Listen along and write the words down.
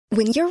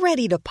When you're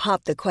ready to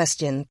pop the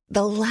question,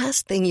 the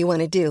last thing you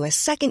want to do is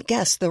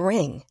second-guess the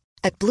ring.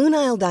 At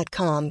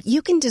BlueNile.com,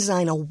 you can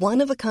design a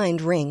one-of-a-kind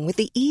ring with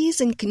the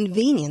ease and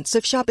convenience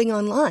of shopping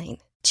online.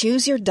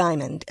 Choose your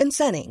diamond and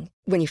setting.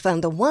 When you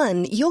find the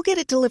one, you'll get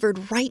it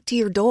delivered right to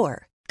your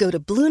door. Go to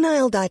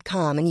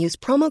BlueNile.com and use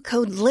promo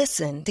code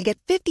LISTEN to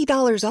get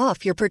 $50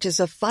 off your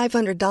purchase of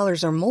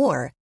 $500 or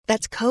more.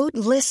 That's code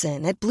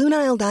LISTEN at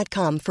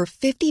BlueNile.com for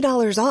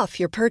 $50 off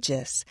your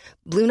purchase.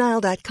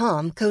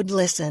 BlueNile.com, code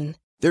LISTEN.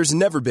 There's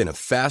never been a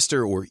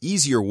faster or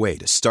easier way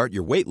to start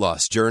your weight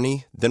loss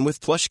journey than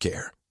with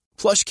PlushCare.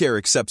 PlushCare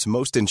accepts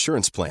most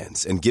insurance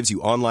plans and gives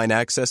you online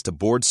access to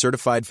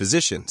board-certified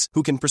physicians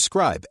who can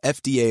prescribe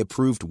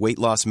FDA-approved weight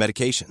loss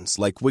medications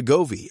like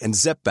Wegovy and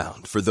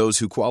Zepbound for those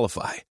who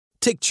qualify.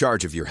 Take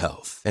charge of your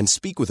health and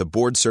speak with a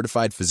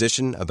board-certified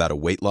physician about a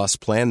weight loss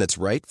plan that's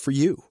right for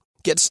you.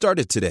 Get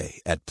started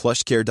today at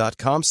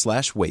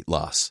plushcare.com/weight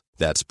loss.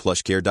 That's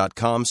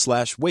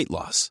plushcare.com/weight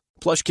loss.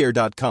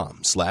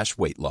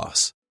 plushcare.com/weight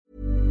loss.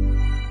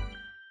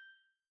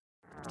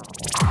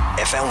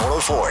 FM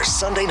 104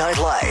 Sunday Night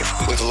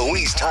Live with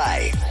Louise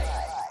Ty.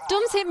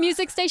 Dumb's hit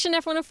music station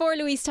F104,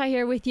 Louise Ty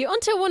here with you.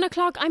 Until 1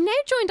 o'clock, I'm now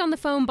joined on the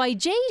phone by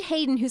Jade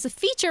Hayden, who's a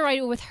feature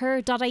writer with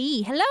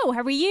her.ie. Hello,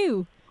 how are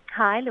you?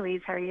 Hi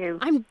Louise, how are you?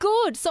 I'm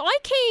good. So I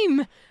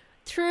came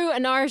through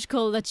an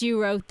article that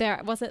you wrote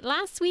there. Was it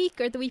last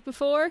week or the week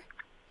before?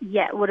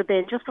 Yeah, it would have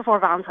been just before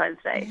Valentine's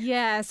Day.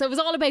 Yeah, so it was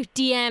all about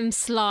DM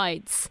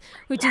slides,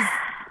 which is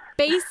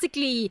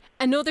basically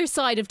another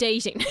side of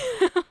dating.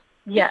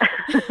 Yeah.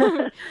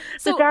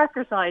 So, the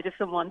darker side, if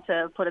someone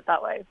to put it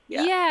that way.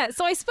 Yeah,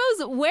 so I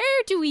suppose,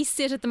 where do we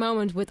sit at the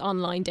moment with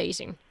online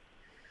dating?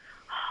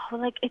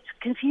 Well, it's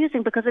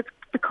confusing because it's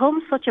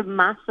become such a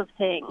massive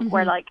thing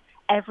where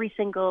every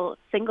single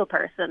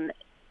person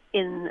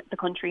in the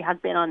country has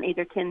been on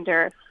either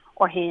Tinder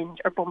or Hinge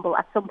or Bumble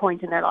at some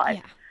point in their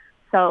lives. Yeah.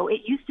 So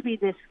it used to be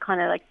this kind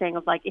of thing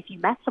of if you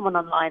met someone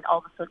online, all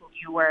of a sudden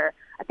you were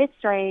a bit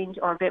strange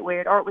or a bit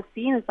weird, or it was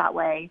seen as that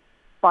way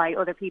by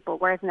other people.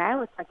 Whereas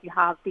now it's you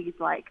have these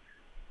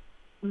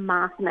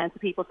mass amounts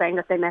of people saying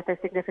that they met their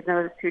significant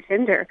others through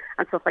Tinder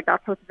and stuff like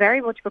that. So it's very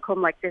much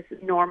become this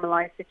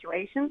normalized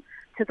situation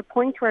to the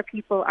point where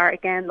people are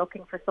again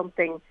looking for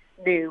something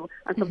new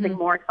and something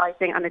more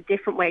exciting and a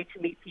different way to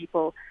meet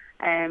people.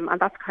 And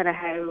that's kind of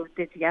how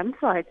the DM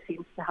side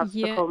seems to have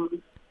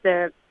become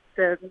the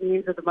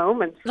news of the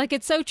moment.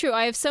 It's so true.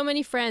 I have so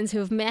many friends who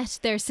have met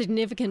their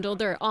significant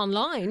other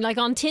online,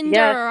 on Tinder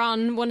or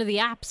on one of the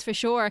apps for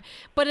sure.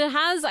 But it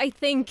has, I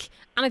think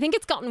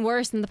it's gotten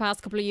worse in the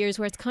past couple of years,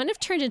 where it's kind of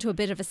turned into a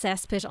bit of a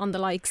cesspit on the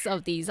likes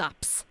of these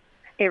apps.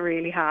 It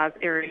really has.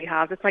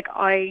 It's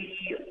I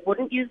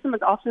wouldn't use them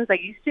as often as I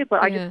used to,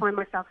 but I just find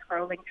myself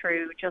scrolling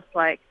through just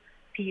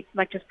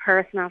people, just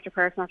person after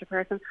person after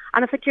person,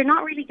 and it's you're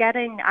not really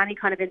getting any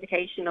kind of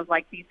indication of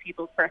these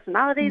people's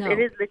personalities. It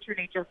is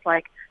literally just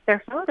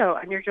their photo,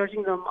 and you're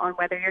judging them on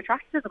whether you're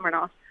attracted to them or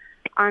not.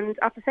 And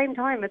at the same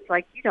time, it's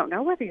you don't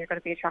know whether you're going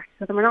to be attracted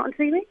to them or not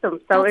until you meet them.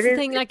 So that's it is. The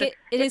thing,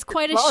 it is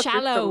quite a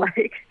shallow.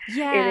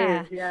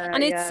 Yeah, it is. Yeah,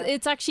 and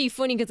it's actually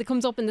funny because it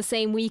comes up in the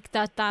same week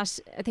that I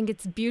think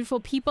it's Beautiful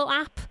People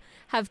app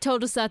have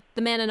told us that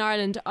the men in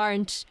Ireland are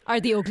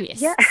the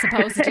ugliest,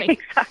 supposedly.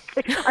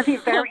 Exactly. I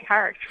think very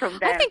harsh from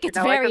them. I think it's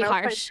very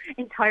harsh. I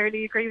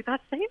entirely agree with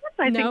that statement.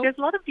 I think there's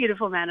a lot of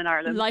beautiful men in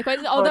Ireland.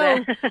 Likewise,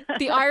 although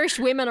the Irish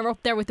women are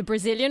up there with the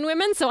Brazilian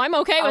women, so I'm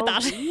okay with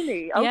that.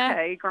 Really?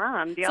 Okay,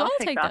 grand. Yeah, so I'll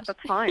take that.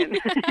 That's fine.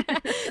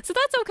 So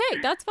that's okay.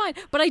 That's fine.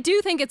 But I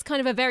do think it's kind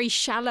of a very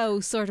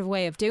shallow sort of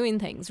way of doing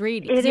things,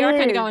 really. Because you're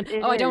kind of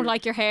going, I don't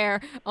like your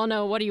hair. Oh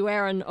no, what are you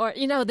wearing? Or,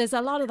 there's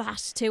a lot of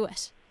that to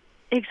it.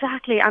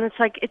 Exactly, and it's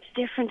it's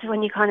different to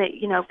when you kind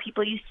of,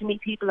 people used to meet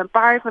people in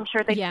bars. I'm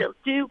sure they still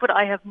do, but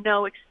I have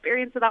no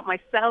experience of that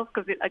myself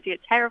because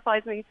it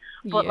terrifies me.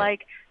 But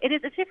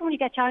it's different when you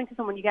get chatting to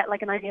someone, you get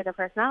an idea of their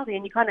personality,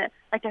 and you kind of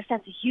their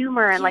sense of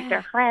humor and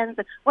their friends,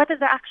 and whether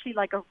they're actually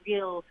a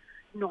real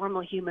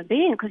normal human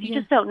being, because you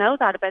just don't know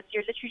that about.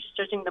 You're literally just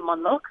judging them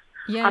on looks.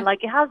 Yeah. And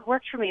it has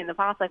worked for me in the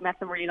past. I've met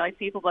some really nice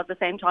people, but at the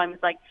same time,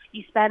 it's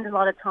you spend a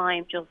lot of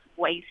time just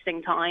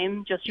wasting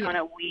time, just trying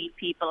to weed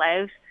people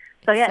out.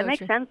 So it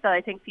makes sense that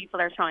I think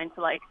people are trying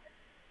to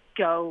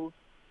go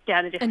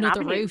down a different another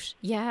avenue. route.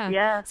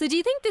 Yeah. So do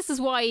you think this is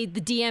why the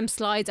DM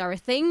slides are a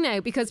thing now?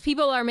 Because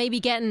people are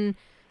maybe getting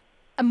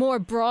a more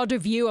broader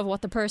view of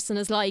what the person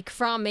is like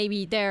from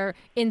maybe their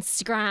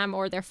Instagram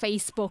or their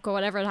Facebook or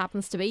whatever it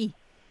happens to be.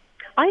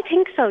 I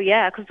think so,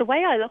 yeah, because the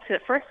way I looked at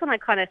it, first when I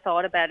kind of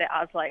thought about it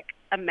as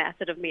a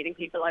method of meeting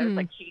people, I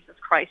was Jesus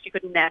Christ, you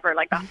could never,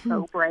 that's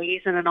so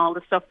brazen and all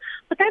this stuff.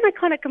 But then I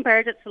kind of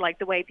compared it to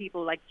the way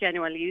people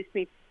genuinely used to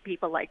meet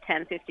people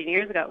 10, 15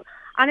 years ago.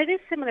 And it is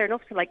similar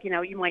enough to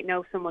you might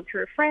know someone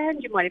through a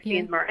friend, you might have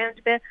seen them around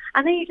a bit,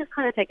 and then you just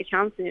kind of take a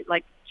chance and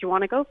do you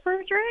want to go for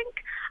a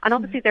drink? And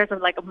obviously there's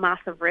a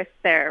massive risk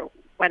there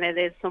when it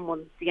is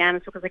someone's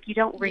DMs, because you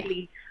don't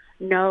really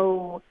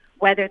know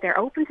whether they're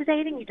open to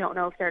dating. You don't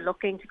know if they're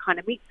looking to kind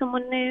of meet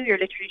someone new. You're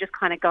literally just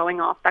kind of going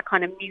off that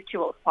kind of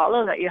mutual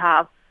follow that you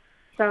have.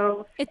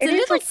 So it's a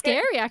little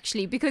scary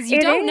actually, because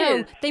you don't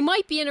know. They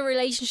might be in a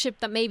relationship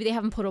that maybe they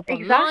haven't put up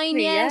online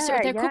yet,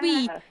 or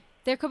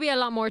there could be a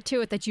lot more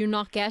to it that you're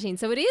not getting.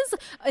 So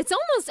it's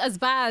almost as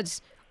bad,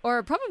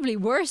 or probably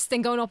worse,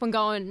 than going up and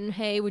going,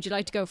 "Hey, would you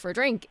like to go for a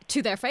drink?"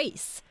 to their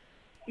face.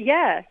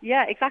 Yeah,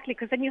 exactly.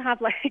 Because then you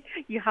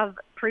have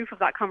proof of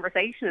that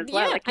conversation as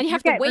well. Like, and you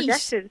have to wait.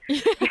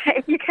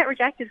 If you get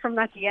rejected from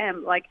that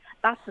DM, like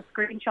that's a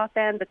screenshot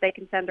then that they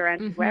can send around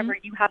to whoever.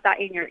 You have that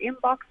in your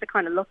inbox to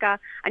kind of look at,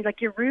 and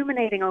like you're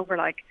ruminating over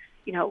like,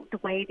 you know, the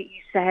way that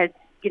you said,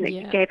 you know,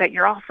 you gave out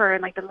your offer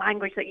and like the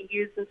language that you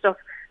used and stuff.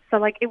 So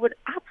like it would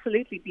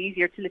absolutely be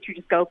easier to literally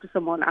just go up to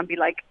someone and be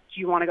like,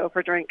 "Do you want to go for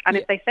a drink?" And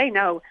if they say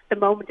no, the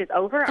moment is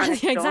over and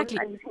it's done,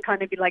 and you can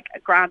kind of be like,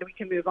 "Grand, we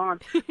can move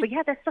on." But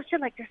yeah, there's such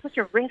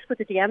a risk with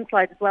the DM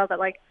side as well that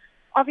like,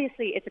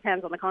 obviously it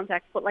depends on the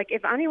context. But like,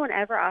 if anyone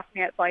ever asked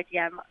me out by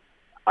DM,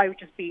 I would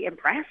just be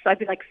impressed. I'd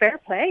be like, fair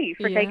play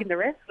for taking the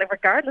risk, like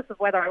regardless of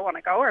whether I want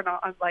to go or not.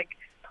 I'm like,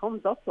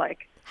 thumbs up.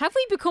 Like, have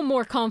we become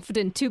more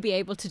confident to be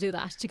able to do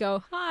that? To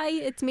go, "Hi,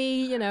 it's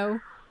me," you know,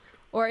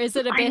 or is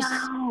it a bit?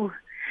 I know.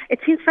 It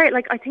seems very,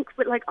 like, I think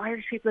with, like,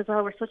 Irish people as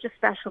well, we're such a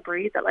special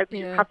breed that, like,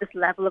 we just have this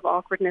level of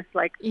awkwardness,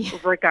 like,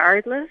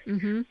 regardless.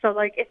 So,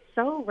 like, it's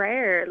so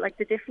rare, like,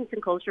 the difference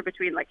in culture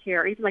between, like,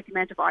 here, even, like, the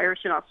amount of Irish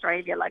in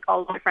Australia. Like,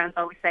 all my friends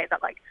always say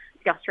that, like,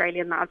 the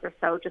Australian lads are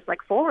so just,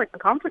 like, forward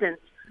and confident,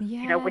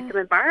 you know, with them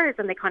in bars,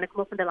 and they kind of come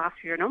up and they'll ask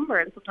for your number,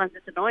 and sometimes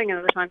it's annoying, and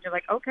other times you're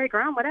like, okay,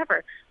 grand,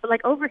 whatever. But,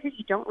 like, over here,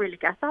 you don't really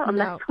get that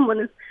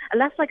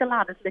unless, like, a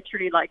lad is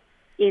literally, like,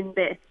 in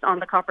this on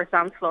the copper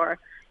dance floor.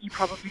 You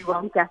probably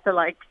won't get the,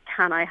 like,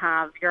 "Can I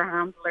have your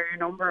handle or your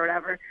number," or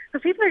whatever.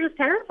 Because people are just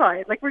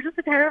terrified. Like, we're just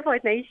a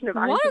terrified nation of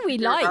what are we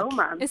like?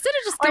 Romance. Instead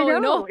of just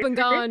going up and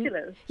going,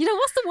 ridiculous. You know,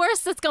 what's the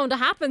worst that's going to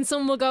happen?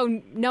 Someone will go,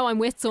 "No, I'm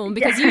with someone."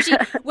 Because usually,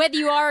 whether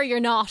you are or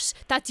you're not,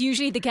 that's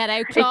usually the get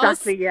out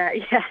clause. Exactly, yeah.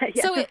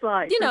 So,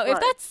 you know,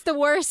 if that's the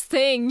worst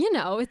thing, you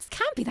know, it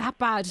can't be that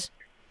bad.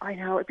 I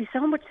know, it'd be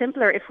so much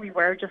simpler if we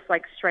were just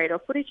like straight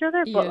up with each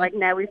other, but like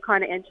now we've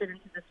kind of entered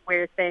into this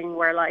weird thing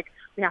where like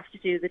we have to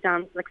do the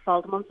dance, like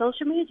follow them on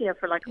social media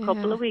for like a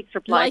couple of weeks,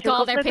 reply like to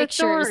all their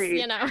pictures,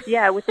 stories, you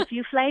know. with a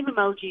few flame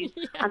emojis,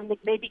 and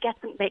maybe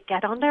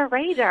get on their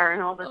radar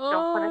and all this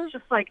stuff. And it's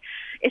just like,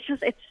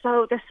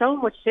 there's so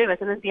much to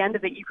it, and at the end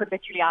of it, you could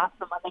literally ask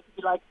them, and they could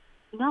be like,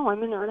 "No,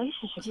 I'm in a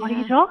relationship. What are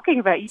you talking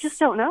about? You just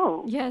don't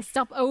know." Yeah,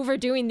 stop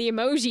overdoing the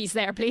emojis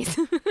there, please.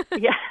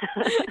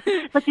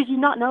 But did you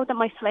not know that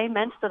my flame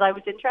meant that I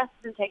was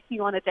interested in taking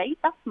you on a date?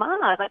 That's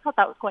mad. I thought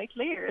that was quite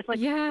clear. It's like,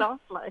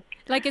 stop,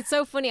 like it's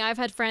so funny. I've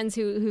had friends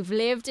who've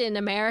lived in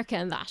America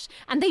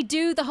and they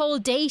do the whole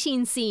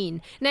dating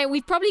scene. Now,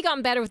 we've probably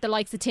gotten better with the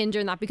likes of Tinder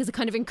and that because it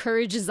kind of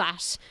encourages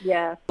that.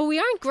 Yeah. But we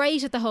aren't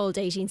great at the whole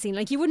dating scene.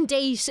 Like, you wouldn't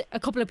date a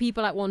couple of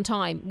people at one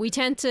time. We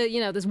tend to, you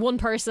know, there's one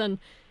person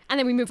and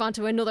then we move on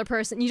to another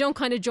person. You don't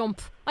kind of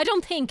jump, I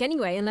don't think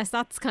anyway, unless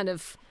that's kind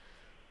of,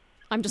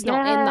 I'm just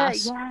not in that.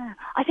 Yeah,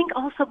 I think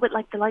also with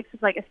like the likes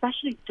of like,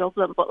 especially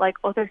Dublin, but like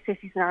other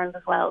cities in Ireland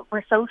as well,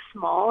 we're so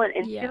small and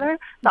insular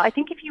that I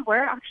think if you were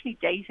actually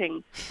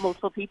dating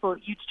multiple people,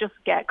 you'd just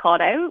get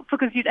caught out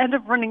because you'd end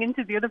up running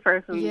into the other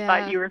person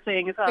that you were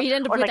seeing as well. Or you'd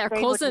end up with their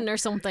cousin or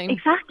something.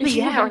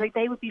 Exactly, or like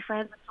they would be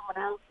friends with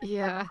someone else.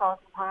 And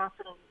crossing paths,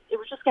 and it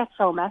would just get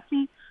so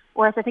messy.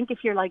 Whereas I think if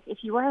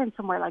you were in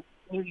somewhere like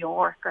New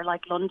York or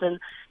like London,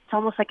 it's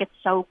almost like it's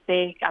so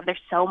big and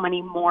there's so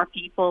many more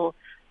people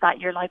that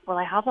you're like, well,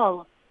 I have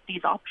all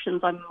these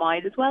options, I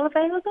might as well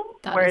avail of them.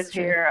 Whereas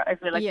here, I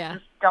feel like you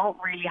just don't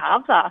really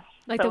have that.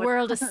 Like, so the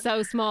world is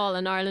so small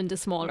and Ireland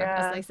is smaller,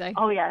 as they say.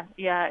 Oh, yeah,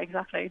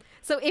 exactly.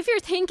 So if you're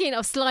thinking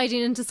of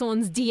sliding into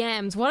someone's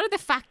DMs, what are the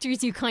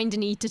factors you kind of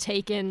need to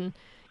take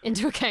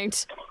into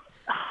account?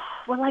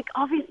 Well, like,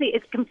 obviously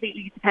it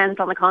completely depends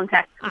on the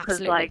context.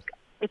 Because, Absolutely. like,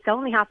 it's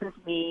only happened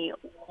to me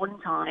one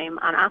time,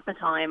 and at the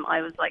time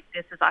I was like,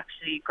 this is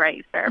actually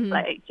great, fair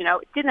play. You know,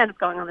 it didn't end up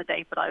going on the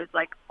date, but I was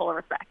like, full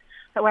respect.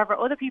 However,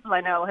 other people I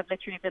know have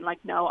literally been like,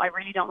 no, I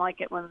really don't like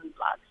it when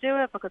lads do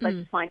it because I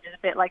just find it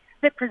a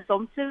bit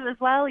presumptive as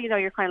well. You know,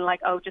 you're kind of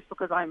like, oh, just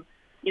because I'm,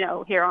 you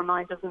know, here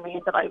online doesn't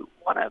mean that I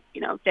want to, you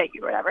know, date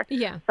you or whatever.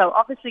 Yeah. So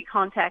obviously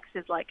context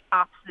is like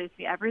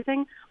absolutely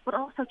everything, but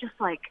also just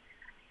like,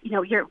 you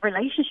know, your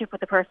relationship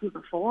with the person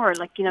before,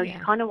 like, you know, you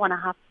kind of want to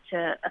have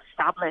to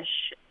establish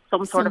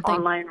some sort of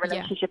online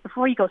relationship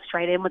before you go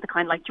straight in with the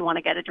kind of like, do you want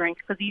to get a drink?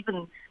 Because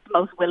even the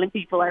most willing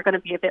people are going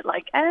to be a bit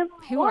like,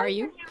 who are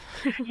you?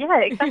 Yeah,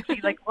 exactly.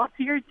 Like, what's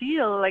your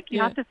deal? Like,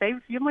 you have to save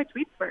a few of my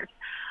tweets first.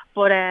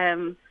 But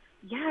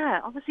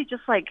obviously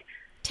just like,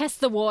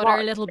 test the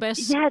water a little bit.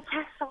 Yeah,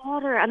 test the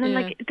water. And then,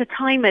 like, the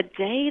time of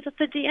day that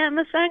the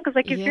DM is sent. Because,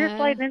 like, if you're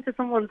sliding into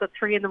someone's at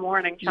 3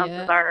 a.m,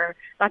 chances are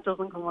that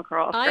doesn't come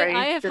across great.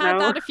 I have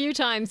had that a few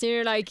times.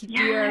 You're like,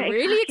 you're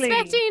really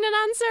expecting an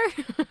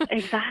answer?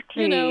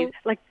 Exactly. You know?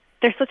 Like,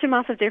 there's such a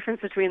massive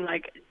difference between,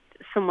 like,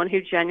 someone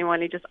who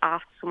genuinely just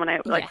asked someone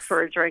out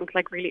for a drink,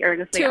 like really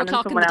earnestly, 2 and then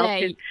o'clock someone in the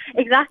else day,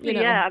 exactly,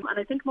 yeah. And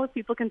I think most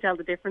people can tell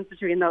the difference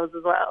between those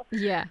as well.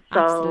 Yeah, so,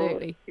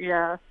 absolutely.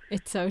 Yeah,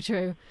 it's so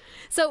true.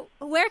 So,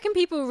 where can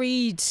people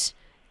read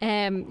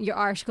your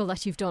article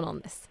that you've done on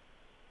this?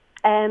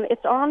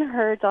 It's on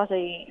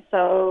her.ie.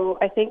 So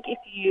I think if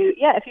you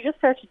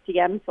just search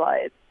DM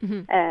slides,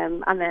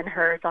 and then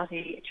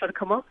her.ie, it should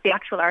come up. The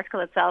actual article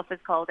itself is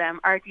called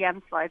 "Are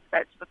DM Slides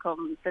About to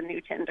Become the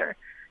New Tinder?"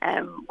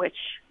 Which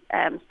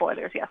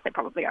spoilers, yes, they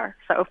probably are.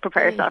 So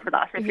prepare yourself for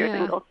that if you're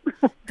single.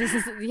 This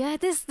is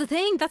the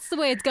thing. That's the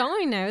way it's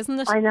going now, isn't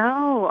it? I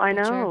know.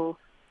 Sure.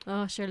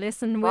 Oh, sure.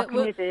 Listen,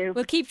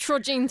 we'll keep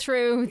trudging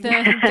through the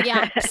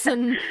apps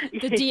and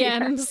the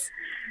DMs.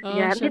 Oh,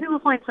 maybe we'll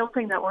find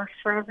something that works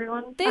for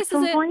everyone at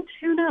some point.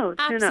 Who knows?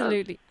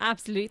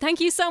 Absolutely. Thank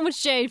you so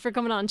much, Jade, for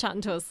coming on and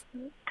chatting to us.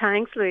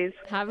 Thanks, Louise.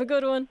 Have a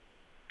good one.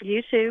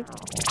 You too.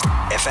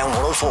 FM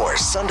 104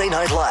 Sunday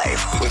Night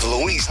Live with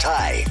Louise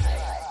Ty.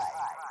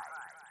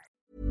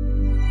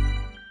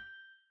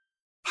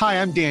 Hi,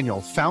 I'm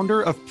Daniel,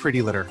 founder of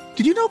Pretty Litter.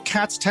 Did you know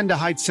cats tend to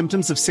hide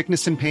symptoms of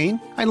sickness and pain?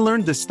 I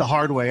learned this the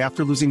hard way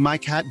after losing my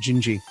cat,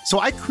 Gingy. So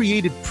I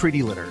created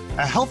Pretty Litter,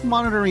 a health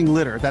monitoring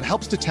litter that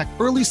helps detect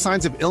early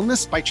signs of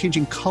illness by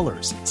changing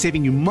colors,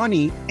 saving you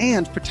money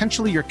and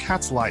potentially your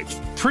cat's life.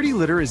 Pretty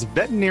Litter is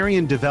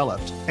veterinarian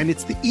developed, and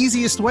it's the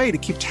easiest way to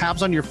keep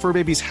tabs on your fur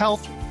baby's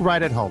health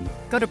right at home.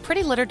 Go to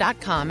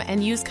prettylitter.com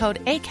and use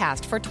code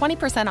ACAST for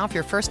 20% off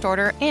your first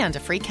order and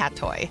a free cat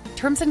toy.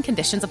 Terms and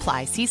conditions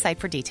apply. See site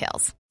for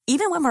details.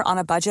 Even when we're on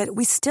a budget,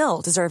 we still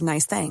deserve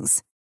nice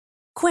things.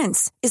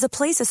 Quince is a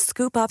place to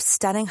scoop up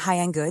stunning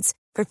high-end goods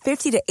for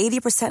 50 to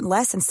 80%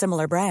 less than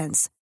similar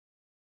brands.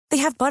 They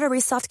have buttery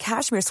soft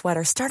cashmere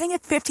sweaters starting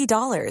at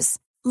 $50,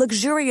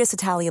 luxurious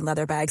Italian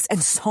leather bags,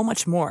 and so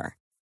much more.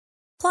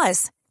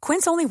 Plus,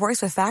 Quince only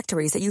works with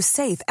factories that use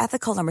safe,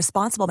 ethical, and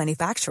responsible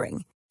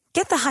manufacturing.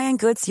 Get the high-end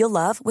goods you'll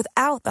love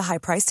without the high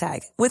price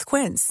tag with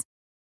Quince.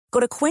 Go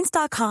to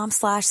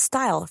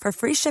quince.com/style for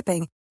free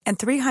shipping and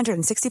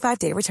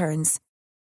 365-day returns.